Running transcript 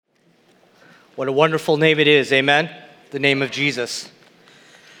What a wonderful name it is, amen? The name of Jesus.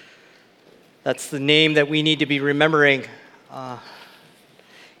 That's the name that we need to be remembering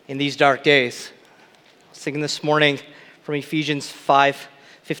in these dark days. I was thinking this morning from Ephesians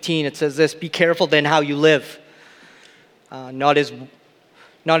 5:15. It says this, "Be careful then how you live, not as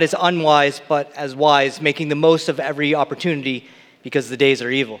unwise, but as wise, making the most of every opportunity because the days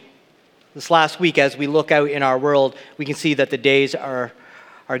are evil." This last week, as we look out in our world, we can see that the days are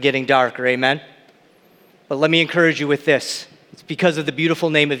getting darker, amen? But let me encourage you with this. It's because of the beautiful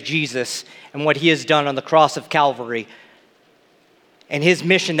name of Jesus and what he has done on the cross of Calvary and his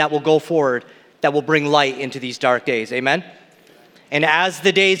mission that will go forward that will bring light into these dark days, amen? And as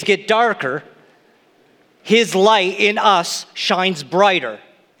the days get darker, his light in us shines brighter,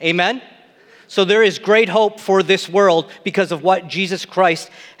 amen? So there is great hope for this world because of what Jesus Christ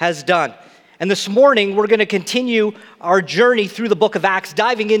has done. And this morning, we're going to continue our journey through the book of Acts,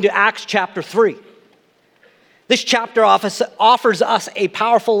 diving into Acts chapter 3. This chapter offers us a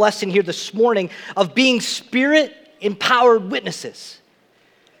powerful lesson here this morning of being Spirit-empowered witnesses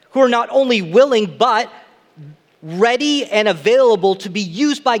who are not only willing, but ready and available to be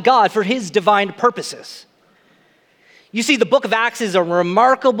used by God for his divine purposes. You see, the book of Acts is a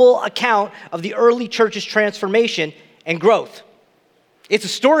remarkable account of the early church's transformation and growth. It's a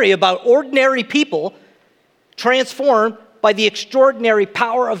story about ordinary people transformed by the extraordinary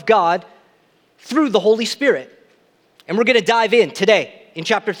power of God through the Holy Spirit. And we're going to dive in today in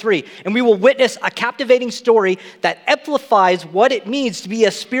chapter 3, and we will witness a captivating story that amplifies what it means to be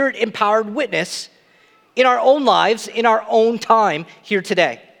a Spirit-empowered witness in our own lives, in our own time here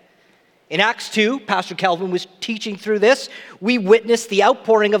today. In Acts 2, Pastor Calvin was teaching through this. We witnessed the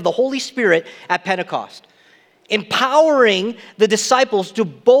outpouring of the Holy Spirit at Pentecost, empowering the disciples to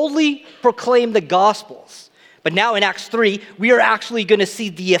boldly proclaim the Gospels. But now in Acts 3, we are actually going to see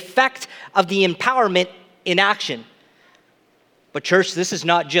the effect of the empowerment in action. But church, this is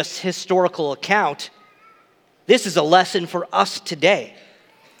not just historical account. This is a lesson for us today.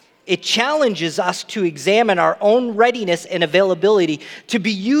 It challenges us to examine our own readiness and availability to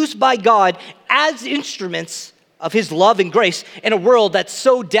be used by God as instruments of his love and grace in a world that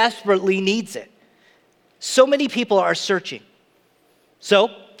so desperately needs it. So many people are searching. So,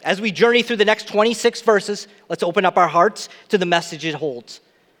 as we journey through the next 26 verses, let's open up our hearts to the message it holds.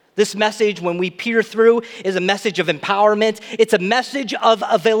 This message, when we peer through, is a message of empowerment. It's a message of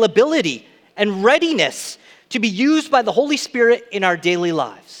availability and readiness to be used by the Holy Spirit in our daily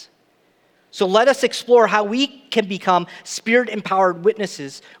lives. So let us explore how we can become Spirit-empowered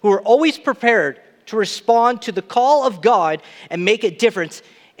witnesses who are always prepared to respond to the call of God and make a difference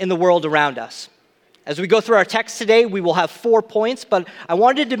in the world around us. As we go through our text today, we will have 4 points, but I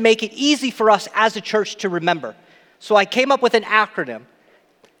wanted to make it easy for us as a church to remember. So I came up with an acronym.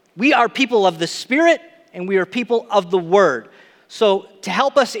 We are people of the Spirit, and we are people of the Word. So to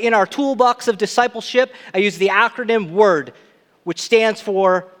help us in our toolbox of discipleship, I use the acronym W.O.R.D, which stands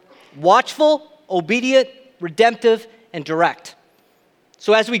for Watchful, Obedient, Redemptive, and Direct.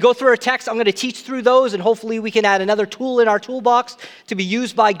 So as we go through our text, I'm going to teach through those, and hopefully we can add another tool in our toolbox to be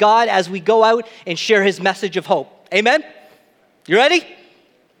used by God as we go out and share his message of hope. Amen? You ready?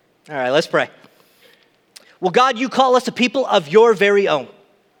 All right, let's pray. Well, God, you call us a people of your very own.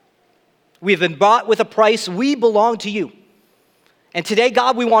 We have been bought with a price. We belong to you. And today,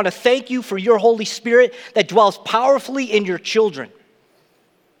 God, we want to thank you for your Holy Spirit that dwells powerfully in your children.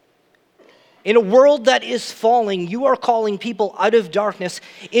 In a world that is falling, you are calling people out of darkness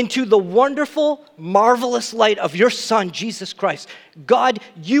into the wonderful, marvelous light of your Son, Jesus Christ. God,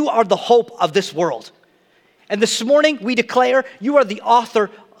 you are the hope of this world. And this morning, we declare you are the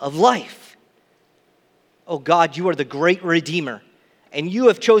author of life. Oh God, you are the great Redeemer, and you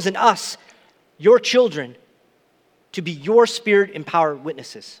have chosen us, your children, to be your Spirit-empowered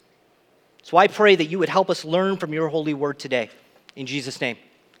witnesses. So I pray that you would help us learn from your holy word today. In Jesus' name,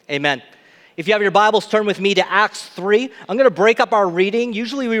 amen. If you have your Bibles, turn with me to Acts 3. I'm going to break up our reading.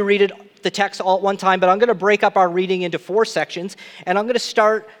 Usually we read the text all at one time, but I'm going to break up our reading into 4 sections, and I'm going to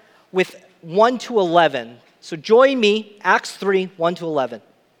start with 1 to 11. So join me, Acts 3, 1 to 11.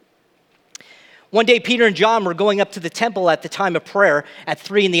 One day, Peter and John were going up to the temple at the time of prayer at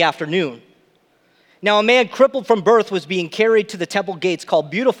 3 in the afternoon. Now, a man crippled from birth was being carried to the temple gates called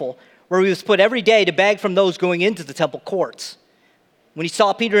Beautiful, where he was put every day to beg from those going into the temple courts. When he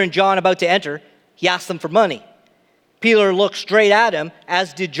saw Peter and John about to enter, he asked them for money. Peter looked straight at him,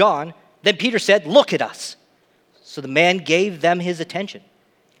 as did John. Then Peter said, "Look at us." So the man gave them his attention,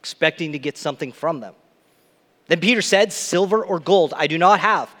 expecting to get something from them. Then Peter said, "Silver or gold I do not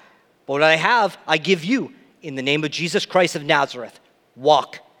have, but what I have I give you. In the name of Jesus Christ of Nazareth,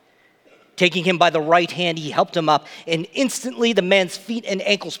 walk." Taking him by the right hand, he helped him up, and instantly the man's feet and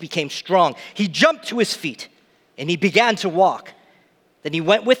ankles became strong. He jumped to his feet, and he began to walk. Then he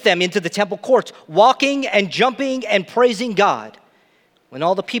went with them into the temple courts, walking and jumping and praising God. When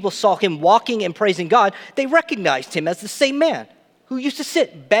all the people saw him walking and praising God, they recognized him as the same man who used to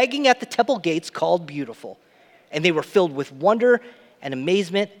sit begging at the temple gates called Beautiful. And they were filled with wonder and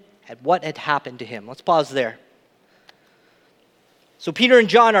amazement at what had happened to him. Let's pause there. So Peter and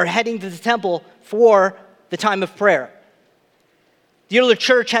John are heading to the temple for the time of prayer. The early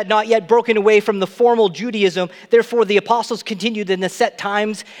church had not yet broken away from the formal Judaism. Therefore, the apostles continued in the set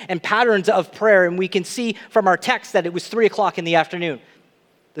times and patterns of prayer. And we can see from our text that it was 3 o'clock in the afternoon,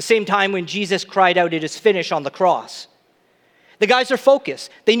 the same time when Jesus cried out, "It is finished," on the cross. The guys are focused.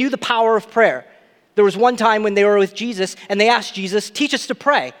 They knew the power of prayer. There was one time when they were with Jesus and they asked Jesus, "Teach us to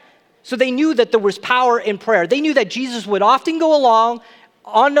pray." So they knew that there was power in prayer. They knew that Jesus would often go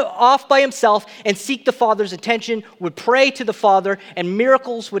off by himself and seek the Father's attention, would pray to the Father, and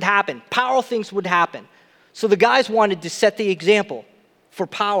miracles would happen. Powerful things would happen. So the guys wanted to set the example for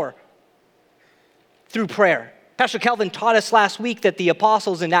power through prayer. Pastor Kelvin taught us last week that the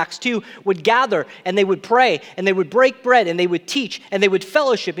apostles in Acts 2 would gather and they would pray and they would break bread and they would teach and they would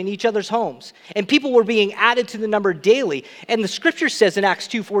fellowship in each other's homes. And people were being added to the number daily. And the scripture says in Acts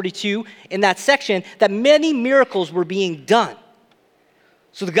 2:42 in that section that many miracles were being done.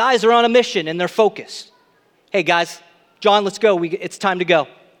 So the guys are on a mission and they're focused. Hey guys, John, let's go. It's time to go.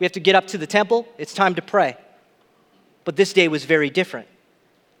 We have to get up to the temple. It's time to pray. But this day was very different.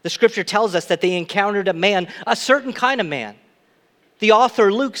 The scripture tells us that they encountered a man, a certain kind of man. The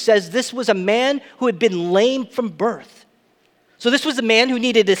author, Luke, says this was a man who had been lame from birth. So this was a man who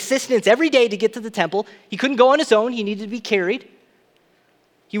needed assistance every day to get to the temple. He couldn't go on his own. He needed to be carried.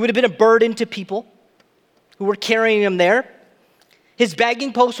 He would have been a burden to people who were carrying him there. His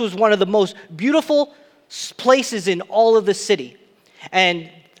begging post was one of the most beautiful places in all of the city. And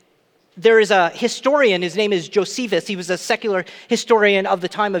there is a historian, his name is Josephus. He was a secular historian of the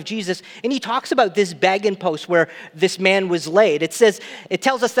time of Jesus, and he talks about this begging post where this man was laid. It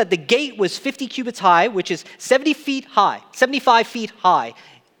tells us that the gate was 50 cubits high, which is 70 feet high, 75 feet high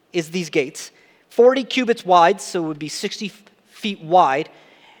is these gates, 40 cubits wide, so it would be 60 feet wide.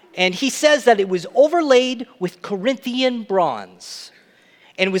 And he says that it was overlaid with Corinthian bronze.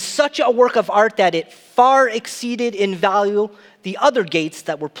 And it was such a work of art that it far exceeded in value the other gates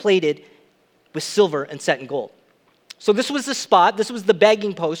that were plated with silver and set in gold. So this was the spot, this was the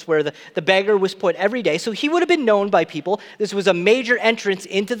begging post where the beggar was put every day. So he would have been known by people. This was a major entrance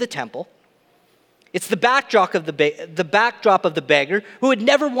into the temple. It's the backdrop of the beggar who had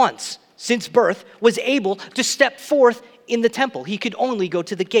never once, since birth, was able to step forth in the temple. He could only go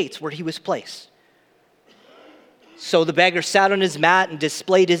to the gates where he was placed. So the beggar sat on his mat and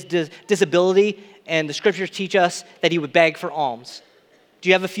displayed his disability, and the scriptures teach us that he would beg for alms. Do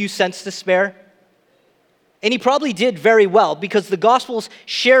you have a few cents to spare? And he probably did very well, because the Gospels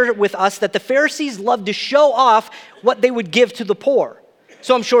share with us that the Pharisees loved to show off what they would give to the poor.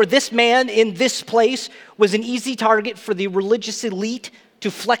 So I'm sure this man in this place was an easy target for the religious elite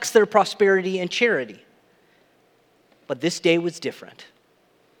to flex their prosperity and charity. But this day was different.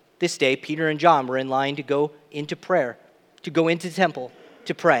 This day, Peter and John were in line to go into prayer, to go into the temple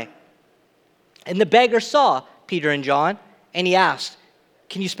to pray. And the beggar saw Peter and John, and he asked,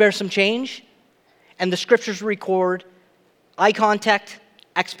 "Can you spare some change?" And the scriptures record eye contact,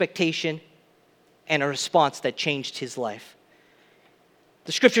 expectation, and a response that changed his life.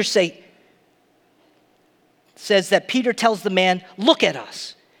 The scriptures says that Peter tells the man, "Look at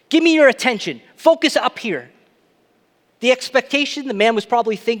us. Give me your attention. Focus up here." The expectation, the man was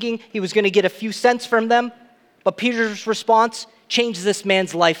probably thinking he was going to get a few cents from them, but Peter's response changed this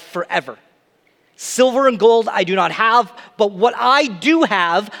man's life forever. "Silver and gold I do not have, but what I do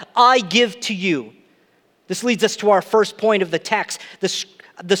have, I give to you." This leads us to our first point of the text.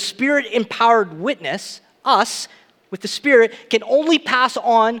 The Spirit-empowered witness, us, with the Spirit, can only pass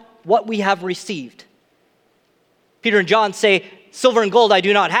on what we have received. Peter and John say, "Silver and gold I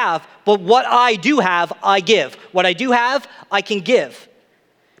do not have, but what I do have, I give." What I do have, I can give.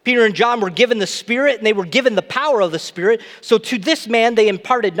 Peter and John were given the Spirit, and they were given the power of the Spirit. So to this man, they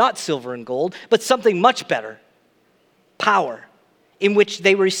imparted not silver and gold, but something much better, power, in which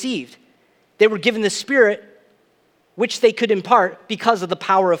they received. They were given the Spirit, which they could impart because of the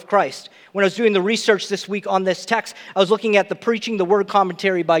power of Christ. When I was doing the research this week on this text, I was looking at the Preaching the Word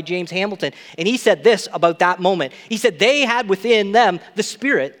commentary by James Hamilton, and he said this about that moment. He said they had within them the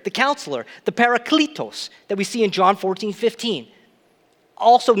Spirit, the counselor, the Parakletos that we see in John 14:15,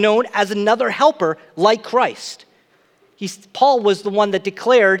 also known as another helper like Christ. Paul was the one that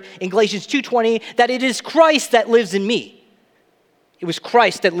declared in Galatians 2:20 that it is Christ that lives in me. It was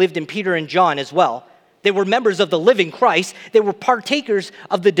Christ that lived in Peter and John as well. They were members of the living Christ. They were partakers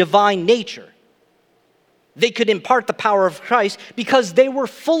of the divine nature. They could impart the power of Christ because they were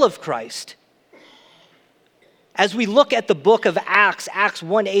full of Christ. As we look at the book of Acts, Acts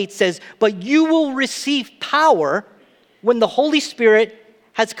 1:8 says, "But you will receive power when the Holy Spirit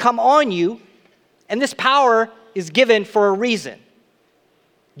has come on you, and this power is given for a reason.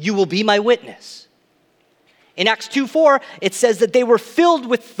 You will be my witness." In Acts 2:4, it says that they were filled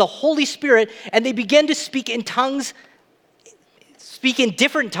with the Holy Spirit, and they began to speak in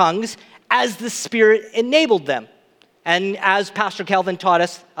different tongues as the Spirit enabled them. And as Pastor Calvin taught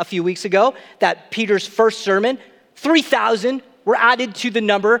us a few weeks ago, that Peter's first sermon, 3,000 were added to the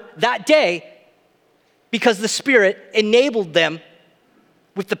number that day because the Spirit enabled them.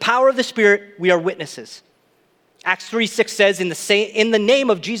 With the power of the Spirit, we are witnesses. Acts 3:6 says, in the name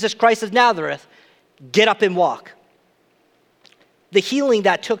of Jesus Christ of Nazareth, get up and walk. The healing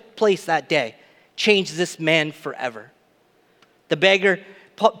that took place that day changed this man forever.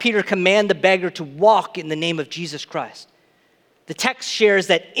 Peter commanded the beggar to walk in the name of Jesus Christ. The text shares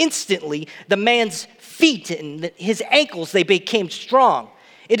that instantly the man's feet and his ankles, they became strong.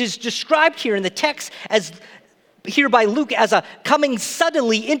 It is described here in the text as here by Luke as a coming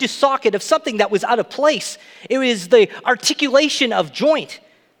suddenly into socket of something that was out of place. It was the articulation of joint,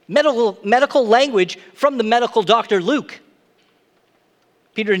 medical language from the medical doctor Luke.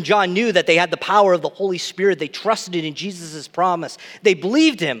 Peter and John knew that they had the power of the Holy Spirit. They trusted in Jesus' promise. They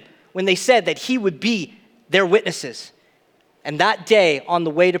believed him when they said that he would be their witnesses. And that day, on the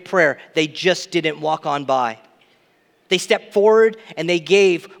way to prayer, they just didn't walk on by. They stepped forward and they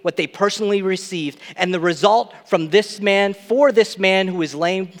gave what they personally received. And the result from this man, for this man who is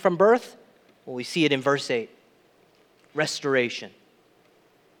lame from birth, well, we see it in verse 8. Restoration.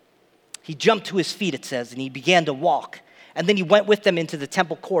 He jumped to his feet, it says, and he began to walk. And then he went with them into the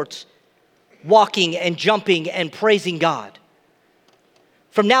temple courts, walking and jumping and praising God.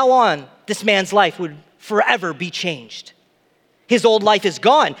 From now on, this man's life would forever be changed. His old life is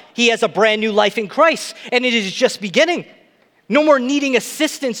gone. He has a brand new life in Christ, and it is just beginning. No more needing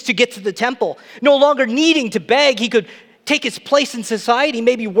assistance to get to the temple. No longer needing to beg. He could take his place in society,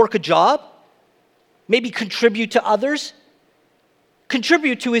 maybe work a job, maybe contribute to others,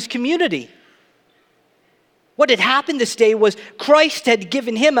 contribute to his community. What had happened this day was Christ had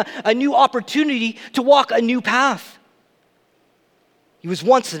given him a new opportunity to walk a new path. He was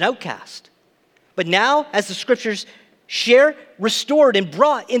once an outcast, but now, as the scriptures share, restored and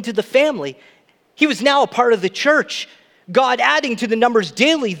brought into the family. He was now a part of the church. God adding to the numbers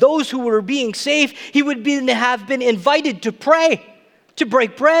daily those who were being saved. He would have been invited to pray, to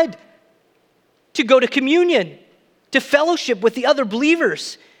break bread, to go to communion, to fellowship with the other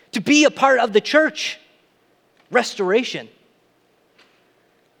believers, to be a part of the church. Restoration.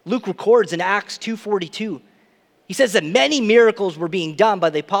 Luke records in Acts 2:42. He says that many miracles were being done by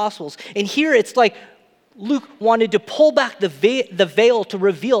the apostles. And here it's like Luke wanted to pull back the veil to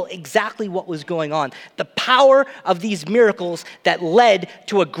reveal exactly what was going on. The power of these miracles that led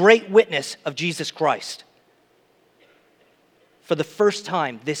to a great witness of Jesus Christ. For the first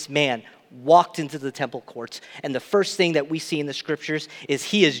time, this man walked into the temple courts. And the first thing that we see in the scriptures is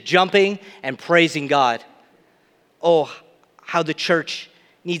he is jumping and praising God. Oh, how the church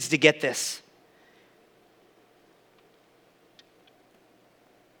needs to get this.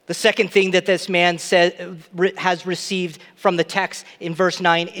 The second thing that this man has received from the text in verse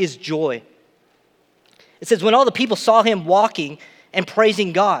 9 is joy. It says, when all the people saw him walking and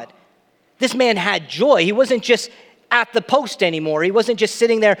praising God, this man had joy. He wasn't just at the post anymore. He wasn't just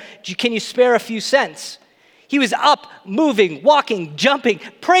sitting there, can you spare a few cents? He was up, moving, walking, jumping,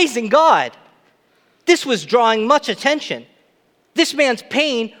 praising God. This was drawing much attention. This man's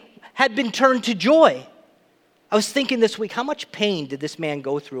pain had been turned to joy. I was thinking this week, how much pain did this man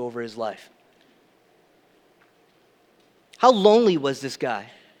go through over his life? How lonely was this guy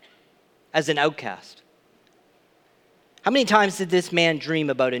as an outcast? How many times did this man dream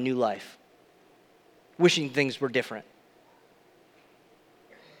about a new life, wishing things were different?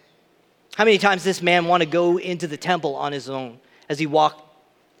 How many times did this man want to go into the temple on his own as he walked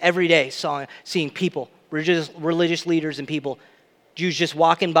every day, seeing people, religious leaders and people, Jews just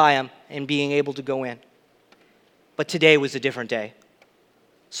walking by him and being able to go in? But today was a different day.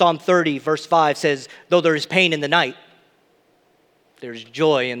 Psalm 30, verse 5 says, though there is pain in the night, there's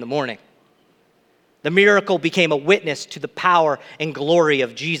joy in the morning. The miracle became a witness to the power and glory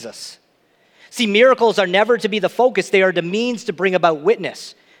of Jesus. See, miracles are never to be the focus. They are the means to bring about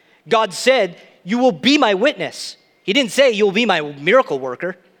witness. God said, you will be my witness. He didn't say, you'll be my miracle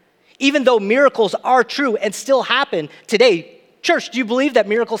worker. Even though miracles are true and still happen today. Church, do you believe that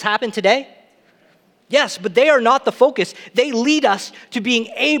miracles happen today? Yes, but they are not the focus. They lead us to being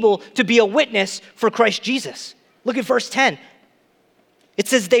able to be a witness for Christ Jesus. Look at verse 10. It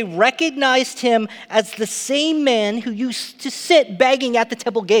says, they recognized him as the same man who used to sit begging at the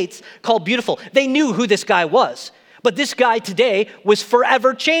temple gates called Beautiful. They knew who this guy was. But this guy today was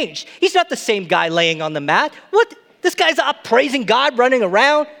forever changed. He's not the same guy laying on the mat. What? This guy's up praising God, running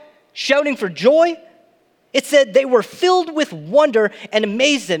around, shouting for joy. It said they were filled with wonder and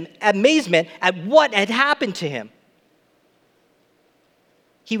amazement at what had happened to him.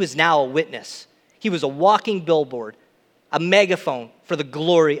 He was now a witness. He was a walking billboard, a megaphone for the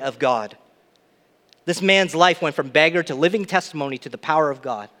glory of God. This man's life went from beggar to living testimony to the power of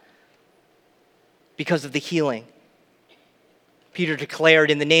God because of the healing. Peter declared,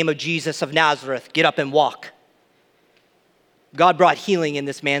 in the name of Jesus of Nazareth, get up and walk. God brought healing in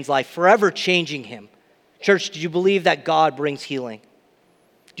this man's life, forever changing him. Church, do you believe that God brings healing?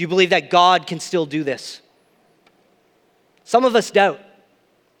 Do you believe that God can still do this? Some of us doubt.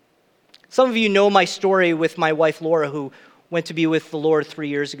 Some of you know my story with my wife, Laura, who went to be with the Lord 3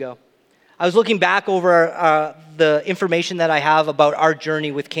 years ago. I was looking back over the information that I have about our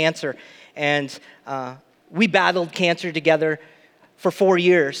journey with cancer, and we battled cancer together for 4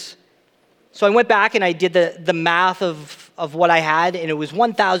 years. So I went back and I did the math of what I had, and it was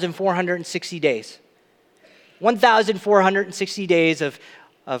 1,460 days. 1,460 days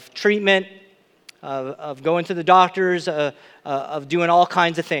of treatment, of going to the doctors, of doing all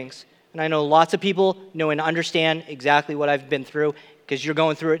kinds of things. And I know lots of people know and understand exactly what I've been through because you're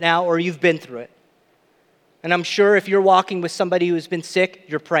going through it now or you've been through it. And I'm sure if you're walking with somebody who's been sick,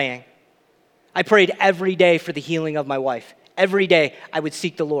 you're praying. I prayed every day for the healing of my wife. Every day I would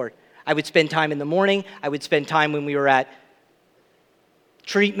seek the Lord. I would spend time in the morning. I would spend time when we were at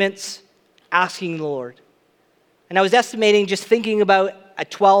treatments, asking the Lord. And I was estimating, just thinking about a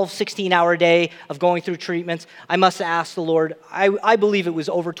 12, 16-hour day of going through treatments, I must have asked the Lord, I believe it was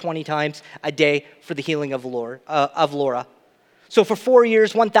over 20 times a day for the healing of Laura. So for 4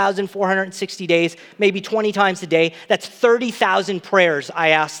 years, 1,460 days, maybe 20 times a day, that's 30,000 prayers I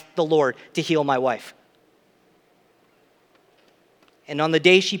asked the Lord to heal my wife. And on the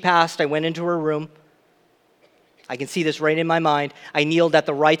day she passed, I went into her room. I can see this right in my mind. I kneeled at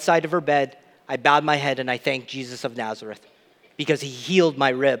the right side of her bed. I bowed my head and I thanked Jesus of Nazareth because he healed my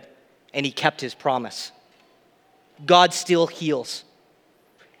rib and he kept his promise. God still heals.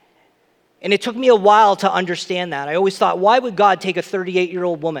 And it took me a while to understand that. I always thought, why would God take a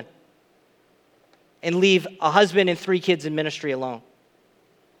 38-year-old woman and leave a husband and 3 kids in ministry alone?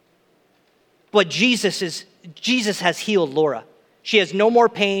 But Jesus has healed Laura. She has no more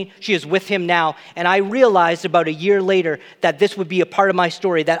pain. She is with him now. And I realized about a year later that this would be a part of my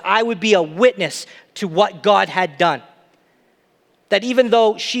story, that I would be a witness to what God had done. That even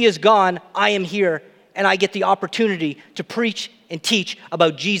though she is gone, I am here and I get the opportunity to preach and teach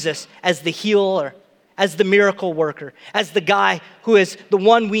about Jesus as the healer, as the miracle worker, as the guy who is the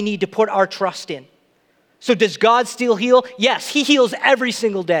one we need to put our trust in. So does God still heal? Yes, he heals every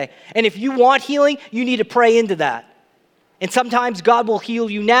single day. And if you want healing, you need to pray into that. And sometimes God will heal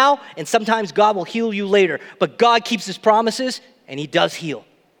you now, and sometimes God will heal you later. But God keeps his promises, and he does heal.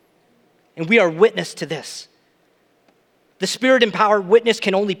 And we are witness to this. The Spirit-empowered witness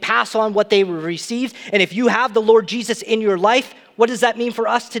can only pass on what they received. And if you have the Lord Jesus in your life, what does that mean for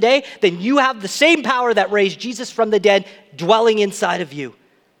us today? Then you have the same power that raised Jesus from the dead dwelling inside of you.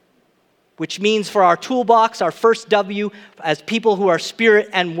 Which means for our toolbox, our first W, as people who are spirit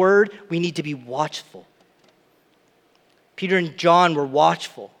and word, we need to be watchful. Peter and John were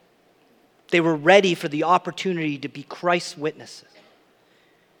watchful. They were ready for the opportunity to be Christ's witnesses.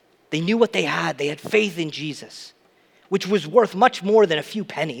 They knew what they had. They had faith in Jesus, which was worth much more than a few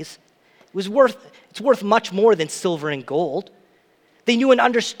pennies. It's worth much more than silver and gold. They knew and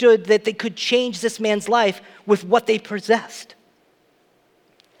understood that they could change this man's life with what they possessed.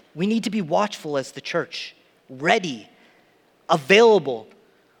 We need to be watchful as the church, ready, available,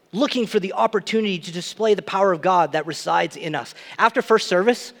 looking for the opportunity to display the power of God that resides in us. After first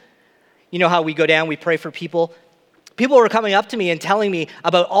service, you know how we go down, we pray for people. People were coming up to me and telling me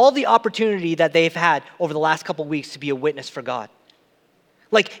about all the opportunity that they've had over the last couple of weeks to be a witness for God.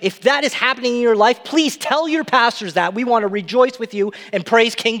 Like, if that is happening in your life, please tell your pastors that. We want to rejoice with you and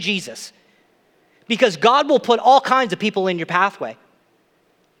praise King Jesus. Because God will put all kinds of people in your pathway.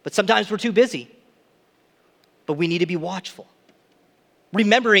 But sometimes we're too busy. But we need to be watchful.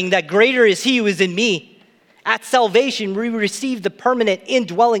 Remembering that greater is he who is in me. At salvation, we receive the permanent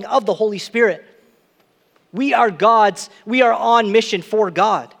indwelling of the Holy Spirit. We are on mission for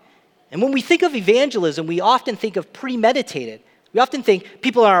God. And when we think of evangelism, we often think of premeditated. We often think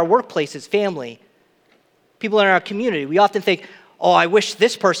people in our workplaces, family, people in our community. We often think, oh, I wish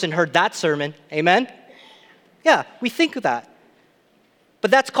this person heard that sermon. Amen? Yeah, we think of that.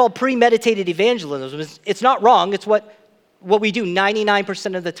 But that's called premeditated evangelism. It's not wrong. It's what we do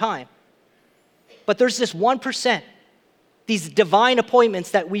 99% of the time. But there's this 1%, these divine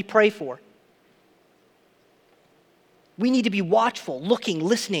appointments that we pray for. We need to be watchful, looking,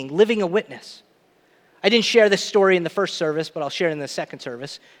 listening, living a witness. I didn't share this story in the first service, but I'll share it in the second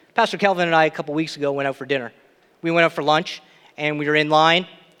service. Pastor Kelvin and I, a couple weeks ago, went out for dinner. We went out for lunch, and we were in line,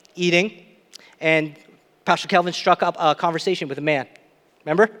 eating, and Pastor Kelvin struck up a conversation with a man.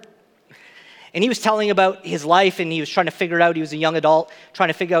 Remember? And he was telling about his life, and he was trying to figure it out. He was a young adult, trying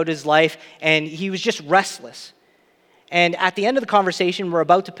to figure out his life, and he was just restless. And at the end of the conversation, we're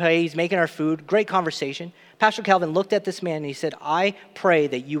about to pay. He's making our food. Great conversation. Pastor Calvin looked at this man and he said, I pray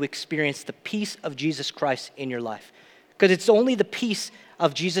that you experience the peace of Jesus Christ in your life. Because it's only the peace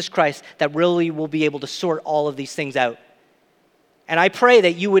of Jesus Christ that really will be able to sort all of these things out. And I pray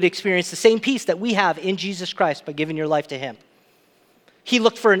that you would experience the same peace that we have in Jesus Christ by giving your life to him. He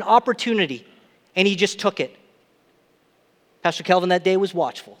looked for an opportunity and he just took it. Pastor Calvin that day was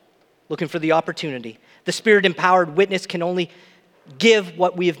watchful, looking for the opportunity. The Spirit-empowered witness can only give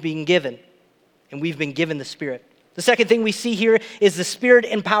what we have been given, and we've been given the Spirit. The second thing we see here is the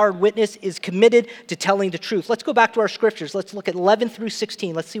Spirit-empowered witness is committed to telling the truth. Let's go back to our scriptures. Let's look at 11 through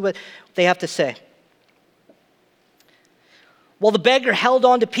 16. Let's see what they have to say. Well, the beggar held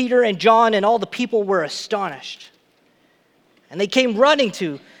on to Peter and John, and all the people were astonished. And they came running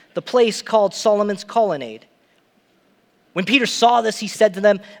to the place called Solomon's Colonnade. When Peter saw this, he said to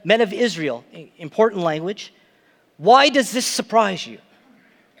them, men of Israel, important language, why does this surprise you?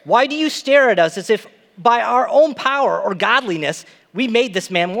 Why do you stare at us as if by our own power or godliness we made this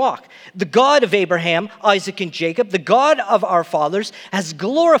man walk? The God of Abraham, Isaac, and Jacob, the God of our fathers, has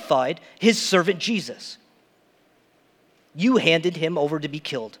glorified his servant Jesus. You handed him over to be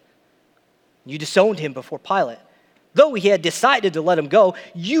killed. You disowned him before Pilate. Though he had decided to let him go,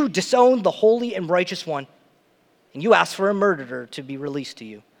 you disowned the holy and righteous one. And you asked for a murderer to be released to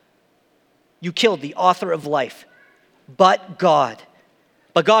you. You killed the author of life, but God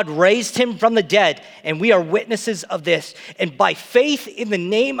raised him from the dead, and we are witnesses of this. And by faith in the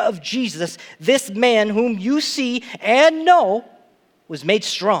name of Jesus, this man whom you see and know was made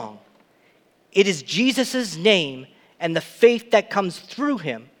strong. It is Jesus' name and the faith that comes through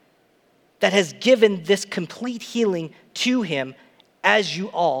him that has given this complete healing to him, as you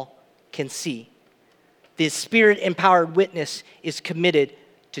all can see. The Spirit-empowered witness is committed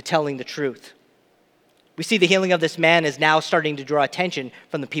to telling the truth. We see the healing of this man is now starting to draw attention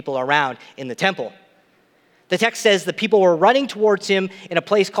from the people around in the temple. The text says the people were running towards him in a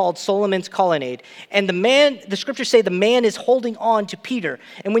place called Solomon's Colonnade. And the scriptures say the man is holding on to Peter.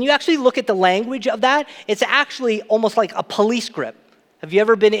 And when you actually look at the language of that, it's actually almost like a police grip. Have you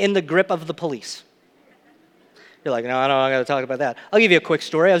ever been in the grip of the police? You're like, no, I don't got to talk about that. I'll give you a quick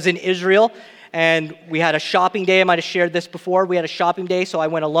story. I was in Israel, and we had a shopping day. I might have shared this before. We had a shopping day, so I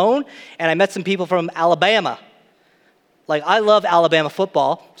went alone, and I met some people from Alabama. Like, I love Alabama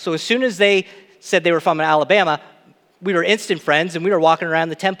football, so as soon as they said they were from Alabama, we were instant friends, and we were walking around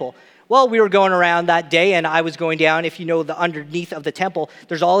the temple. Well, we were going around that day, and I was going down. If you know the underneath of the temple,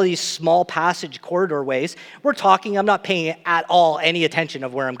 there's all of these small passage corridor ways. We're talking. I'm not paying at all any attention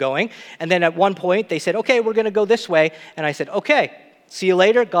of where I'm going. And then at one point, they said, okay, we're going to go this way. And I said, okay, see you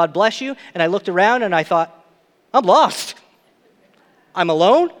later. God bless you. And I looked around, and I thought, I'm lost. I'm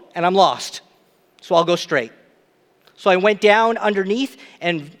alone, and I'm lost. So I'll go straight. So I went down underneath,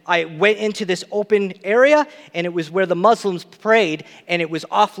 and I went into this open area, and it was where the Muslims prayed, and it was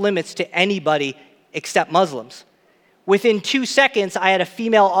off limits to anybody except Muslims. Within 2 seconds, I had a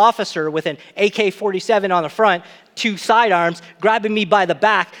female officer with an AK-47 on the front, 2 sidearms, grabbing me by the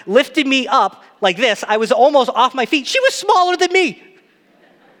back, lifted me up like this. I was almost off my feet. She was smaller than me.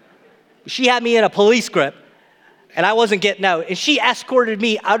 She had me in a police grip. And I wasn't getting out. And she escorted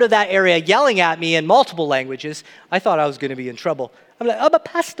me out of that area, yelling at me in multiple languages. I thought I was going to be in trouble. I'm like, I'm a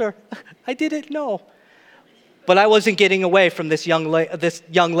pastor. I didn't know. But I wasn't getting away from this young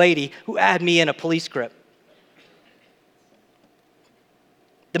lady who had me in a police grip.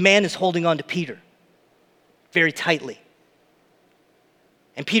 The man is holding on to Peter very tightly.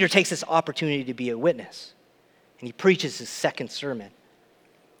 And Peter takes this opportunity to be a witness. And he preaches his second sermon.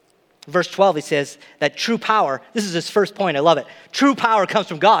 Verse 12, he says that true power, this is his first point, I love it. True power comes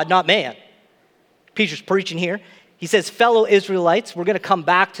from God, not man. Peter's preaching here. He says, fellow Israelites, we're going to come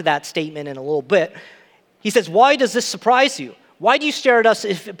back to that statement in a little bit. He says, why does this surprise you? Why do you stare at us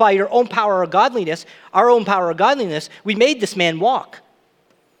if by your own power or godliness, our own power or godliness, we made this man walk?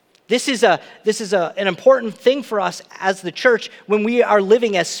 This is an important thing for us as the church when we are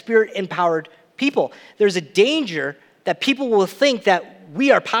living as Spirit-empowered people. There's a danger that people will think that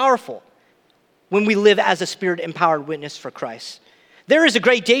we are powerful when we live as a Spirit-empowered witness for Christ. There is a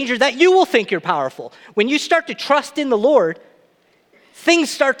great danger that you will think you're powerful. When you start to trust in the Lord, things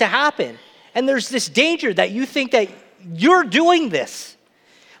start to happen. And there's this danger that you think that you're doing this.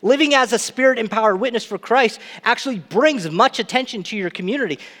 Living as a Spirit-empowered witness for Christ actually brings much attention to your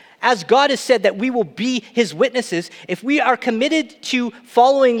community. As God has said that we will be his witnesses, if we are committed to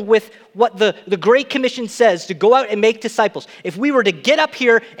following with what the Great Commission says, to go out and make disciples, if we were to get up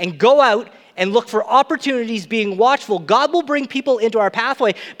here and go out and look for opportunities being watchful, God will bring people into our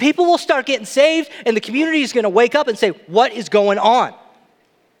pathway. People will start getting saved, and the community is going to wake up and say, what is going on?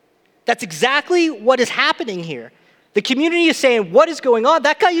 That's exactly what is happening here. The community is saying, what is going on?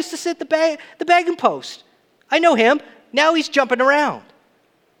 That guy used to sit at the begging post. I know him. Now he's jumping around.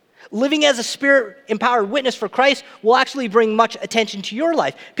 Living as a Spirit-empowered witness for Christ will actually bring much attention to your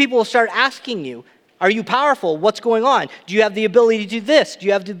life. People will start asking you, are you powerful? What's going on? Do you have the ability to do this? Do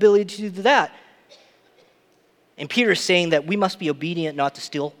you have the ability to do that? And Peter is saying that we must be obedient not to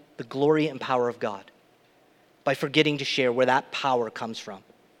steal the glory and power of God by forgetting to share where that power comes from.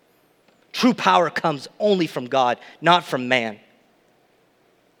 True power comes only from God, not from man.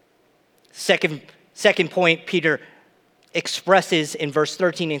 Second point Peter expresses in verse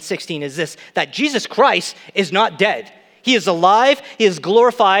 13 and 16 is this, that Jesus Christ is not dead. He is alive, he is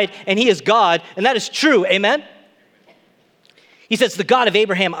glorified, and he is God, and that is true. Amen? He says, the God of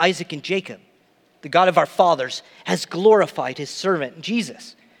Abraham, Isaac, and Jacob, the God of our fathers, has glorified his servant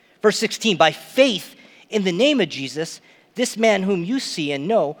Jesus. Verse 16, by faith in the name of Jesus, this man whom you see and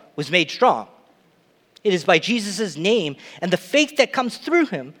know was made strong. It is by Jesus' name and the faith that comes through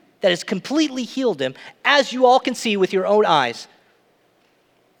him that has completely healed him, as you all can see with your own eyes.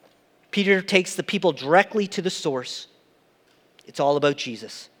 Peter takes the people directly to the source. It's all about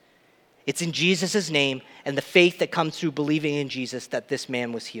Jesus. It's in Jesus' name and the faith that comes through believing in Jesus that this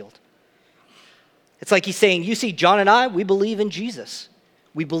man was healed. It's like he's saying, you see, John and I, we believe in Jesus.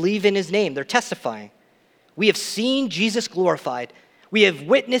 We believe in his name. They're testifying. We have seen Jesus glorified. We have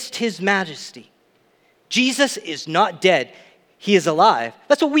witnessed his majesty. Jesus is not dead. He is alive.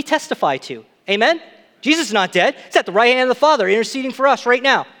 That's what we testify to. Amen? Jesus is not dead. He's at the right hand of the Father interceding for us right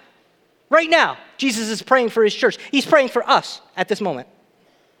now. Right now, Jesus is praying for his church. He's praying for us at this moment.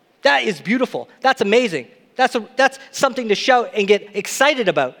 That is beautiful. That's amazing. That's something to shout and get excited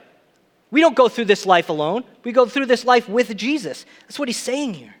about. We don't go through this life alone. We go through this life with Jesus. That's what he's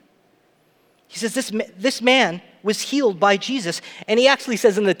saying here. He says this man was healed by Jesus. And he actually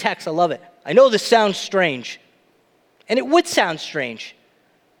says in the text, I love it, I know this sounds strange. And it would sound strange.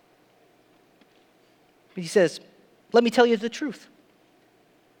 But he says, let me tell you the truth.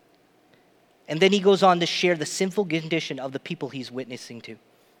 And then he goes on to share the sinful condition of the people he's witnessing to.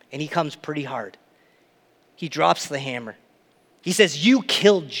 And he comes pretty hard. He drops the hammer. He says, you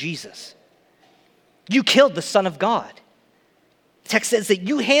killed Jesus. You killed the Son of God. The text says that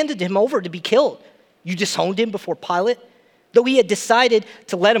you handed him over to be killed. You disowned him before Pilate. Though he had decided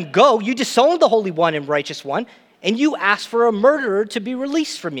to let him go, you disowned the Holy One and Righteous One, and you asked for a murderer to be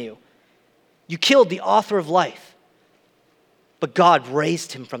released from you. You killed the author of life, but God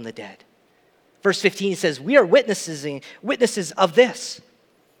raised him from the dead. Verse 15 says, we are witnesses of this.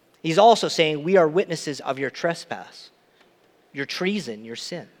 He's also saying we are witnesses of your trespass, your treason, your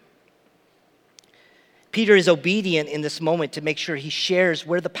sin. Peter is obedient in this moment to make sure he shares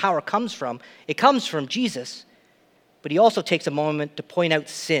where the power comes from. It comes from Jesus, but he also takes a moment to point out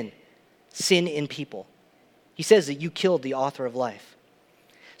sin in people. He says that you killed the author of life.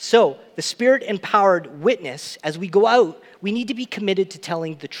 So, the Spirit-empowered witness, as we go out, we need to be committed to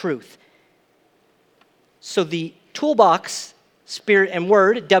telling the truth. So the toolbox, Spirit and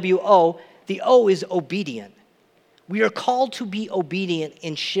Word, W-O, the O is obedient. We are called to be obedient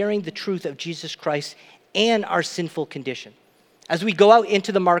in sharing the truth of Jesus Christ and our sinful condition. As we go out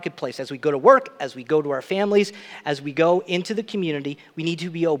into the marketplace, as we go to work, as we go to our families, as we go into the community, we need to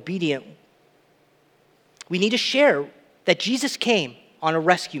be obedient. We need to share that Jesus came on a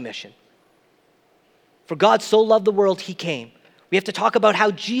rescue mission. For God so loved the world, he came. We have to talk about how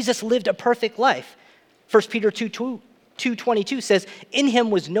Jesus lived a perfect life. 1 Peter 2:22 says, in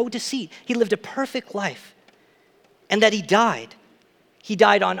him was no deceit. He lived a perfect life. And that he died. He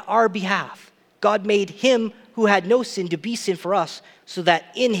died on our behalf. God made him who had no sin to be sin for us, so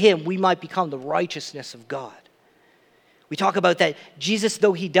that in him we might become the righteousness of God. We talk about that Jesus,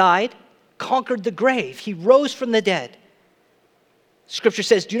 though he died, conquered the grave. He rose from the dead. Scripture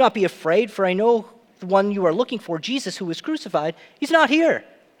says, do not be afraid, for I know the one you are looking for, Jesus, who was crucified. He's not here.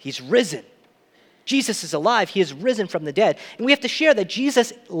 He's risen. Jesus is alive. He is risen from the dead. And we have to share that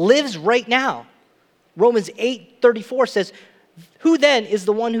Jesus lives right now. Romans 8:34 says, who then is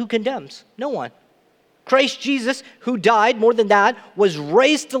the one who condemns? No one. Christ Jesus, who died, more than that, was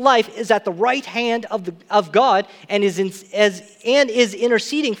raised to life, is at the right hand of God and is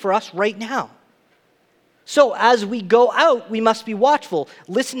interceding for us right now. So as we go out, we must be watchful,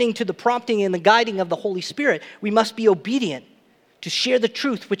 listening to the prompting and the guiding of the Holy Spirit. We must be obedient to share the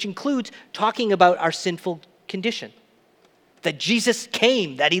truth, which includes talking about our sinful condition. That Jesus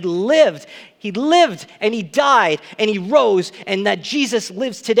came, that he lived and he died and he rose, and that Jesus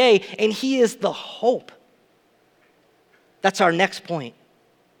lives today and he is the hope. That's our next point.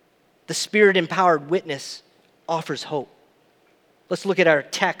 The Spirit-empowered witness offers hope. Let's look at our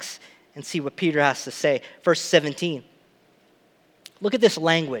text and see what Peter has to say. Verse 17. Look at this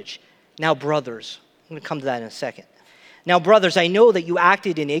language. Now, brothers. I'm going to come to that in a second. Now, brothers, I know that you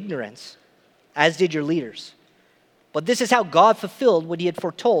acted in ignorance, as did your leaders. But this is how God fulfilled what he had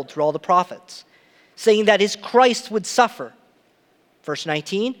foretold through all the prophets, saying that his Christ would suffer. Verse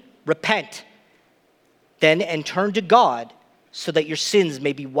 19, repent then and turn to God so that your sins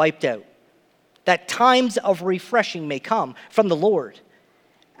may be wiped out, that times of refreshing may come from the Lord,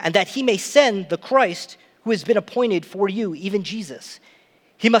 and that he may send the Christ who has been appointed for you, even Jesus.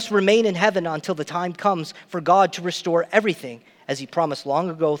 He must remain in heaven until the time comes for God to restore everything, as he promised long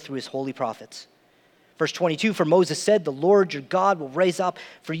ago through his holy prophets. Verse 22, for Moses said, the Lord your God will raise up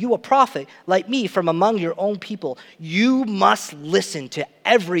for you a prophet like me from among your own people. You must listen to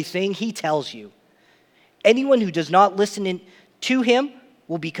everything he tells you. Anyone who does not listen to him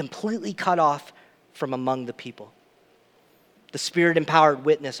will be completely cut off from among the people. The Spirit-empowered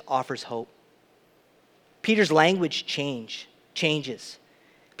witness offers hope. Peter's language changes.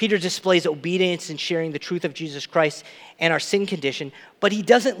 Peter displays obedience in sharing the truth of Jesus Christ and our sin condition, but he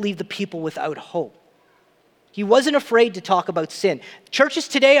doesn't leave the people without hope. He wasn't afraid to talk about sin. Churches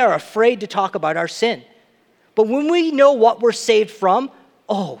today are afraid to talk about our sin. But when we know what we're saved from,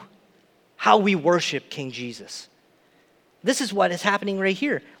 how we worship King Jesus. This is what is happening right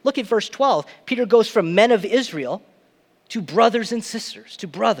here. Look at verse 12. Peter goes from men of Israel to brothers and sisters, to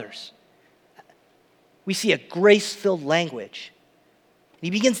brothers. We see a grace-filled language. He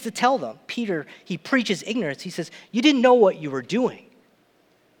begins to tell them, Peter, he preaches ignorance. He says, you didn't know what you were doing.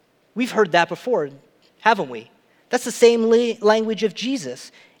 We've heard that before, haven't we? That's the same language of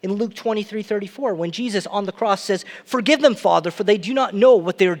Jesus in Luke 23:34, when Jesus on the cross says, forgive them, Father, for they do not know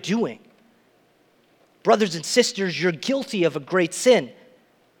what they're doing. Brothers and sisters, you're guilty of a great sin,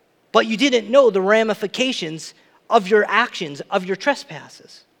 but you didn't know the ramifications of your actions, of your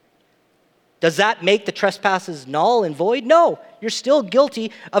trespasses. Does that make the trespasses null and void? No, you're still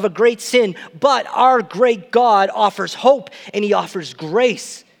guilty of a great sin, but our great God offers hope and he offers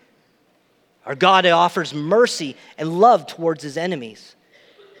grace. Our God offers mercy and love towards his enemies.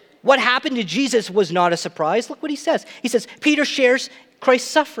 What happened to Jesus was not a surprise. Look what he says. He says, Peter shares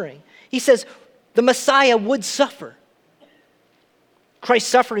Christ's suffering. He says, the Messiah would suffer. Christ's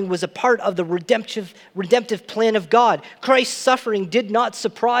suffering was a part of the redemptive plan of God. Christ's suffering did not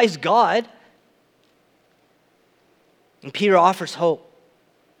surprise God. And Peter offers hope.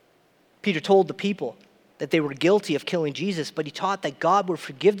 Peter told the people that they were guilty of killing Jesus, but he taught that God would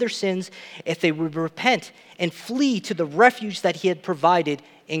forgive their sins if they would repent and flee to the refuge that he had provided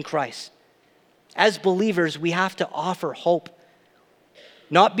in Christ. As believers, we have to offer hope.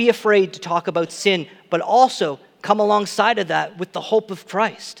 Not be afraid to talk about sin, but also come alongside of that with the hope of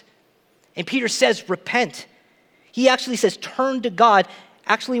Christ. And Peter says, repent. He actually says, turn to God.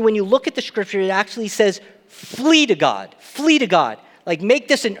 Actually, when you look at the scripture, it actually says, flee to God. Flee to God. Like, make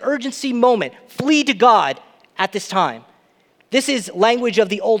this an urgency moment. Flee to God at this time. This is language of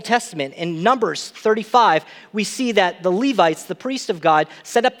the Old Testament. In Numbers 35, we see that the Levites, the priests of God,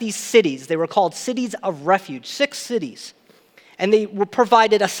 set up these cities. They were called cities of refuge, 6 cities. And they were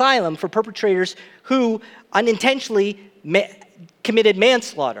provided asylum for perpetrators who unintentionally committed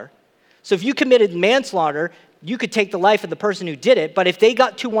manslaughter. So if you committed manslaughter, you could take the life of the person who did it, but if they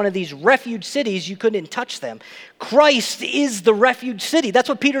got to one of these refuge cities, you couldn't touch them. Christ is the refuge city. That's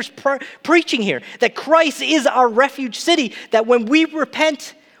what Peter's preaching here, that Christ is our refuge city, that when we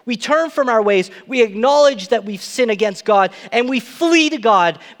repent, we turn from our ways, we acknowledge that we've sinned against God, and we flee to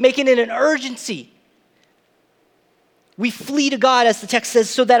God, making it an urgency. We flee to God, as the text says,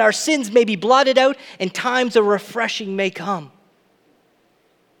 so that our sins may be blotted out and times of refreshing may come.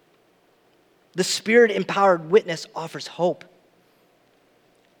 The Spirit-empowered witness offers hope.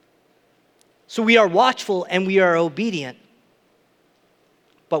 So we are watchful and we are obedient,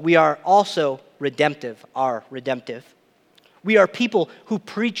 but we are also redemptive, redemptive. We are people who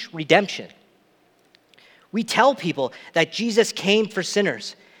preach redemption. We tell people that Jesus came for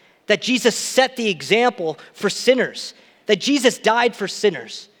sinners, that Jesus set the example for sinners, that Jesus died for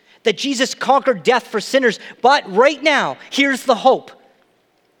sinners, that Jesus conquered death for sinners. But right now, here's the hope.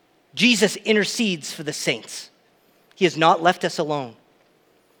 Jesus intercedes for the saints. He has not left us alone.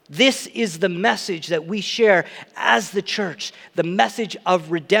 This is the message that we share as the church, the message of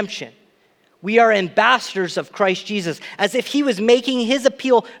redemption. We are ambassadors of Christ Jesus, as if he was making his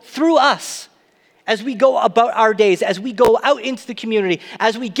appeal through us as we go about our days, as we go out into the community,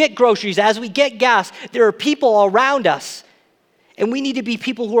 as we get groceries, as we get gas. There are people around us, and we need to be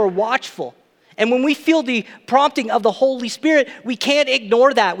people who are watchful. And when we feel the prompting of the Holy Spirit, we can't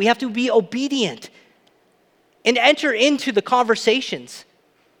ignore that. We have to be obedient and enter into the conversations.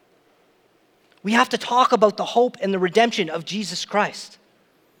 We have to talk about the hope and the redemption of Jesus Christ.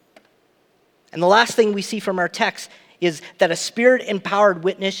 And the last thing we see from our text is that a Spirit-empowered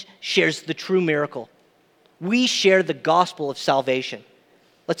witness shares the true miracle. We share the gospel of salvation.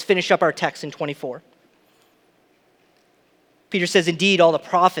 Let's finish up our text in 24. Peter says, "Indeed, all the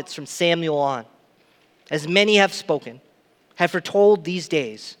prophets from Samuel on, as many have spoken, have foretold these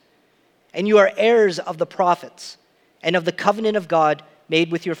days. And you are heirs of the prophets and of the covenant of God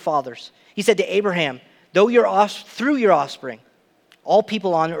made with your fathers. He said to Abraham, through your offspring, all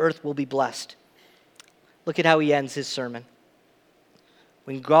people on earth will be blessed." Look at how he ends his sermon.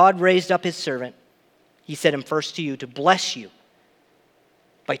 "When God raised up his servant, he sent him first to you to bless you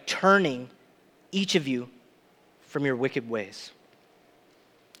by turning each of you from your wicked ways."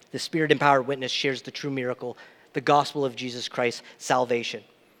 The Spirit-empowered witness shares the true miracle, the gospel of Jesus Christ, salvation.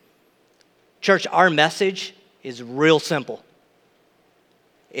 Church, our message is real simple.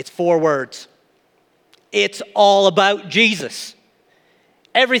 It's 4 words. It's all about Jesus.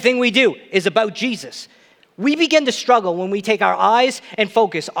 Everything we do is about Jesus. We begin to struggle when we take our eyes and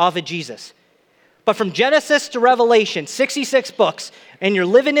focus off of Jesus. But from Genesis to Revelation, 66 books, and you're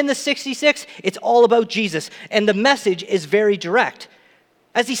living in the 66, it's all about Jesus. And the message is very direct.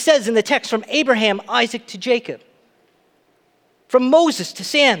 As he says in the text, from Abraham, Isaac to Jacob, from Moses to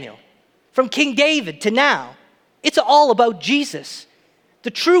Samuel, from King David to now, it's all about Jesus. The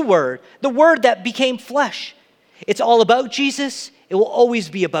true Word, the Word that became flesh. It's all about Jesus. It will always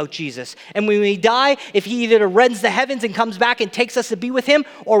be about Jesus. And when we die, if he either rends the heavens and comes back and takes us to be with him,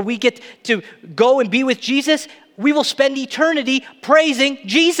 or we get to go and be with Jesus, we will spend eternity praising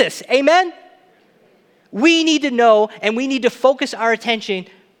Jesus. Amen? We need to know, and we need to focus our attention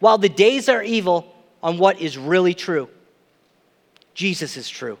while the days are evil on what is really true. Jesus is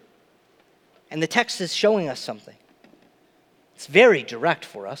true. And the text is showing us something. It's very direct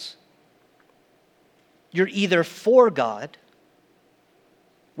for us. You're either for God,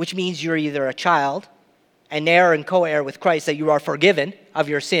 which means you're either a child, an heir and co-heir with Christ, that you are forgiven of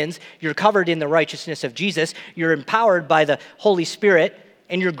your sins, you're covered in the righteousness of Jesus, you're empowered by the Holy Spirit,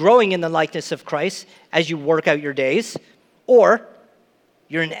 and you're growing in the likeness of Christ as you work out your days, or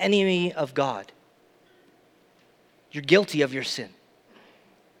you're an enemy of God. You're guilty of your sin.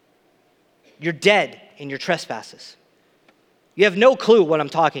 You're dead in your trespasses. You have no clue what I'm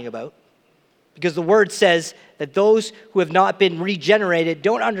talking about, because the Word says that those who have not been regenerated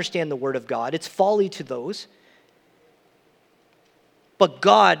don't understand the Word of God. It's folly to those. But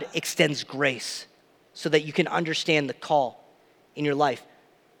God extends grace so that you can understand the call in your life.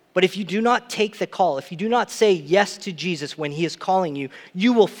 But if you do not take the call, if you do not say yes to Jesus when he is calling you,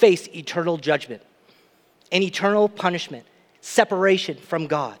 you will face eternal judgment and eternal punishment, separation from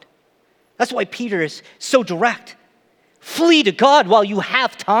God. That's why Peter is so direct. Flee to God while you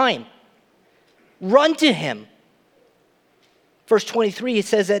have time. Run to him. Verse 23, it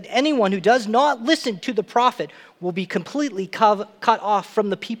says that anyone who does not listen to the prophet will be completely cut off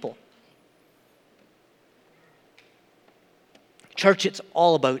from the people. Church, it's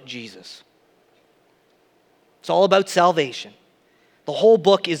all about Jesus. It's all about salvation. The whole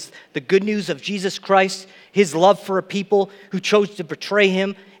book is the good news of Jesus Christ, his love for a people who chose to betray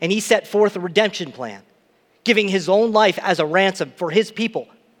him, and he set forth a redemption plan, giving his own life as a ransom for his people.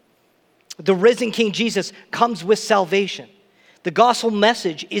 The risen King Jesus comes with salvation. The gospel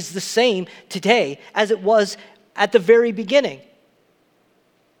message is the same today as it was at the very beginning.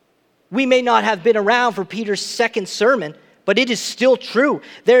 We may not have been around for Peter's second sermon, but it is still true.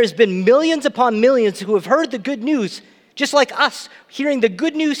 There has been millions upon millions who have heard the good news, just like us, hearing the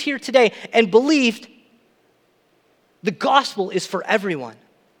good news here today, and believed the gospel is for everyone.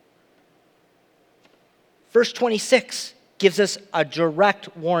 Verse 26 gives us a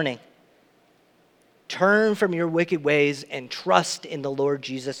direct warning. Turn from your wicked ways and trust in the Lord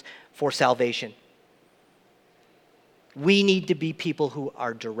Jesus for salvation. We need to be people who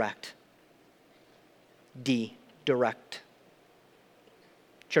are direct. Direct.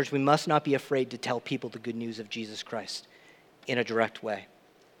 Church, we must not be afraid to tell people the good news of Jesus Christ in a direct way.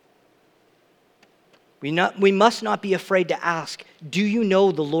 We must not be afraid to ask, do you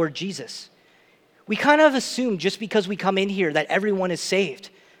know the Lord Jesus? We kind of assume just because we come in here that everyone is saved.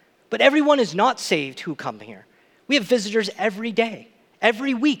 But everyone is not saved who come here. We have visitors every day,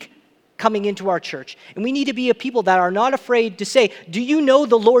 every week coming into our church. And we need to be a people that are not afraid to say, do you know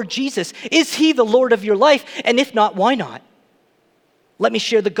the Lord Jesus? Is he the Lord of your life? And if not, why not? Let me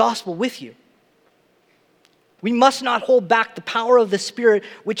share the gospel with you. We must not hold back the power of the Spirit,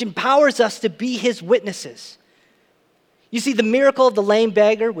 which empowers us to be his witnesses. You see, the miracle of the lame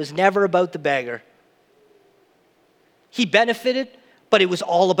beggar was never about the beggar. He benefited, but it was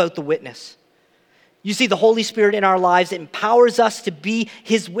all about the witness. You see, the Holy Spirit in our lives empowers us to be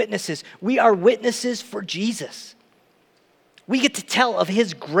his witnesses. We are witnesses for Jesus. We get to tell of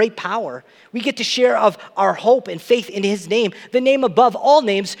his great power. We get to share of our hope and faith in his name, the name above all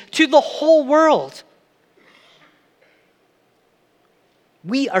names, to the whole world.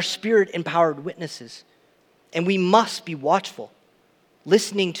 We are Spirit-empowered witnesses, and we must be watchful,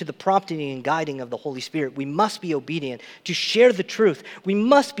 listening to the prompting and guiding of the Holy Spirit. We must be obedient to share the truth. We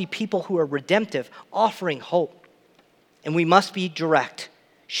must be people who are redemptive, offering hope. And we must be direct,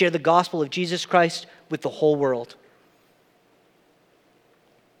 share the gospel of Jesus Christ with the whole world.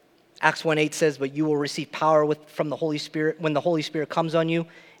 Acts 1:8 says, but you will receive power from the Holy Spirit when the Holy Spirit comes on you,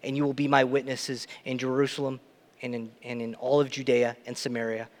 and you will be my witnesses in Jerusalem and in all of Judea and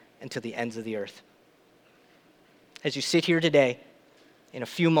Samaria and to the ends of the earth. As you sit here today, in a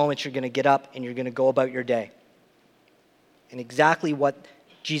few moments, you're going to get up and you're going to go about your day. And exactly what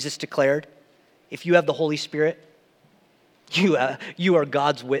Jesus declared, if you have the Holy Spirit, you are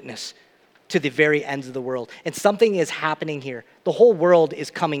God's witness to the very ends of the world. And something is happening here. The whole world is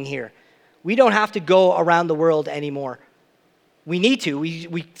coming here. We don't have to go around the world anymore. We need to.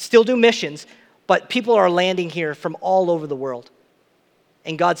 We still do missions, but people are landing here from all over the world.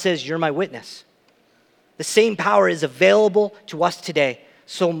 And God says, you're my witness. The same power is available to us today.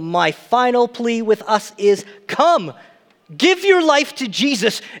 So my final plea with us is, come, give your life to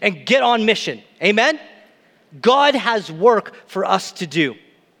Jesus and get on mission. Amen? God has work for us to do.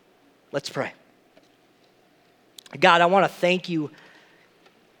 Let's pray. God, I want to thank you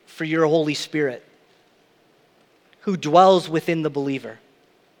for your Holy Spirit who dwells within the believer.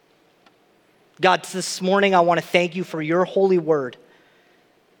 God, this morning I want to thank you for your holy word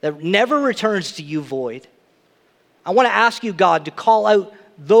that never returns to you void. I want to ask you, God, to call out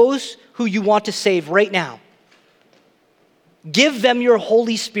those who you want to save right now. Give them your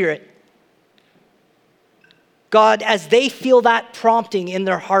Holy Spirit. God, as they feel that prompting in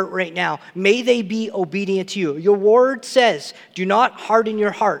their heart right now, may they be obedient to you. Your word says, do not harden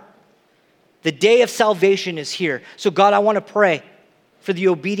your heart. The day of salvation is here. So God, I want to pray for the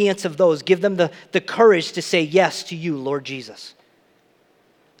obedience of those. Give them the courage to say yes to you, Lord Jesus.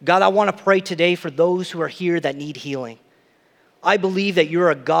 God, I want to pray today for those who are here that need healing. I believe that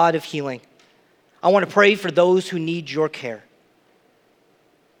you're a God of healing. I want to pray for those who need your care.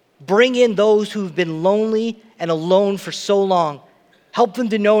 Bring in those who've been lonely and alone for so long. Help them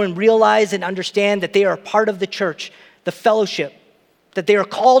to know and realize and understand that they are a part of the church, the fellowship, that they are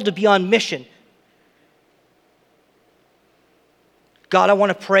called to be on mission. God, I want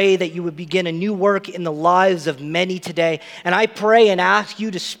to pray that you would begin a new work in the lives of many today. And I pray and ask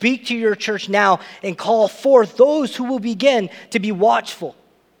you to speak to your church now and call forth those who will begin to be watchful,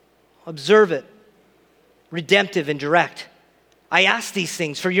 observant, redemptive, and direct. I ask these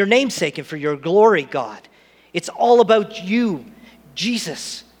things for your name's sake and for your glory, God. It's all about you,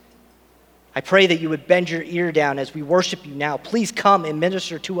 Jesus. I pray that you would bend your ear down as we worship you now. Please come and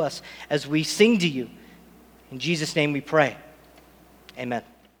minister to us as we sing to you. In Jesus' name we pray. Amen.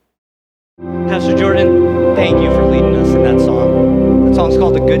 Pastor Jordan, thank you for leading us in that song. That song's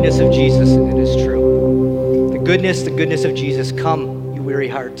called The Goodness of Jesus, and it is true. The goodness of Jesus. Come, you weary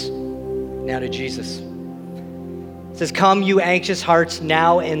hearts, now to Jesus. It says, come, you anxious hearts,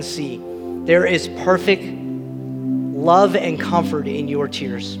 now and see. There is perfect love and comfort in your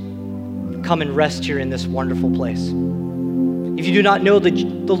tears. Come and rest here in this wonderful place. If you do not know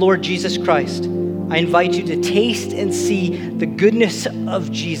the Lord Jesus Christ, I invite you to taste and see the goodness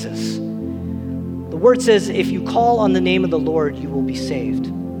of Jesus. The word says, if you call on the name of the Lord, you will be saved.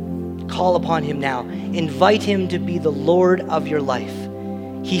 Call upon him now. Invite him to be the Lord of your life.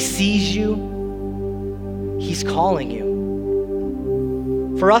 He sees you. He's calling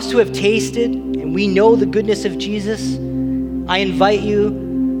you. For us who have tasted and we know the goodness of Jesus, I invite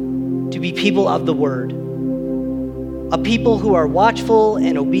you to be people of the Word, a people who are watchful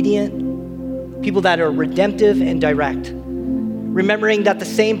and obedient, people that are redemptive and direct, remembering that the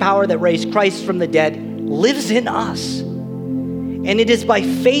same power that raised Christ from the dead lives in us. And it is by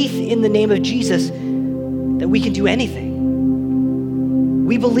faith in the name of Jesus that we can do anything.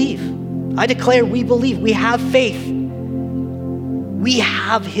 We believe. I declare we believe. We have faith. We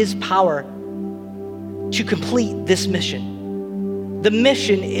have his power to complete this mission. The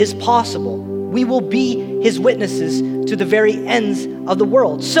mission is possible. We will be his witnesses to the very ends of the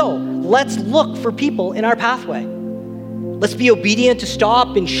world. So let's look for people in our pathway. Let's be obedient to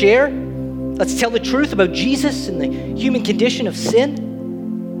stop and share. Let's tell the truth about Jesus and the human condition of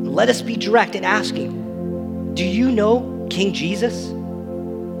sin. Let us be direct in asking, do you know King Jesus?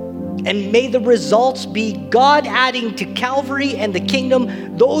 And may the results be God adding to Calvary and the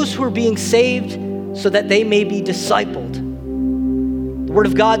kingdom those who are being saved so that they may be discipled. The Word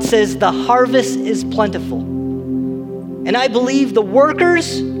of God says the harvest is plentiful. And I believe the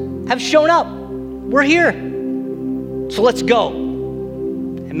workers have shown up. We're here. So let's go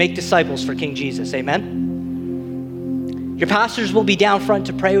and make disciples for King Jesus. Amen. Your pastors will be down front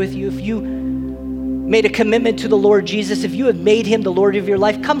to pray with you. If you made a commitment to the Lord Jesus, if you have made him the Lord of your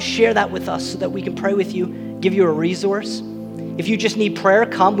life, come share that with us so that we can pray with you, give you a resource. If you just need prayer,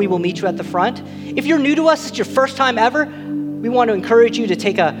 come, we will meet you at the front. If you're new to us, it's your first time ever, we want to encourage you to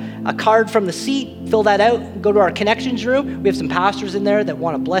take a card from the seat, fill that out, go to our connections room. We have some pastors in there that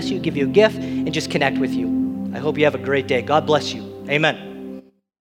want to bless you, give you a gift, and just connect with you. I hope you have a great day. God bless you. Amen.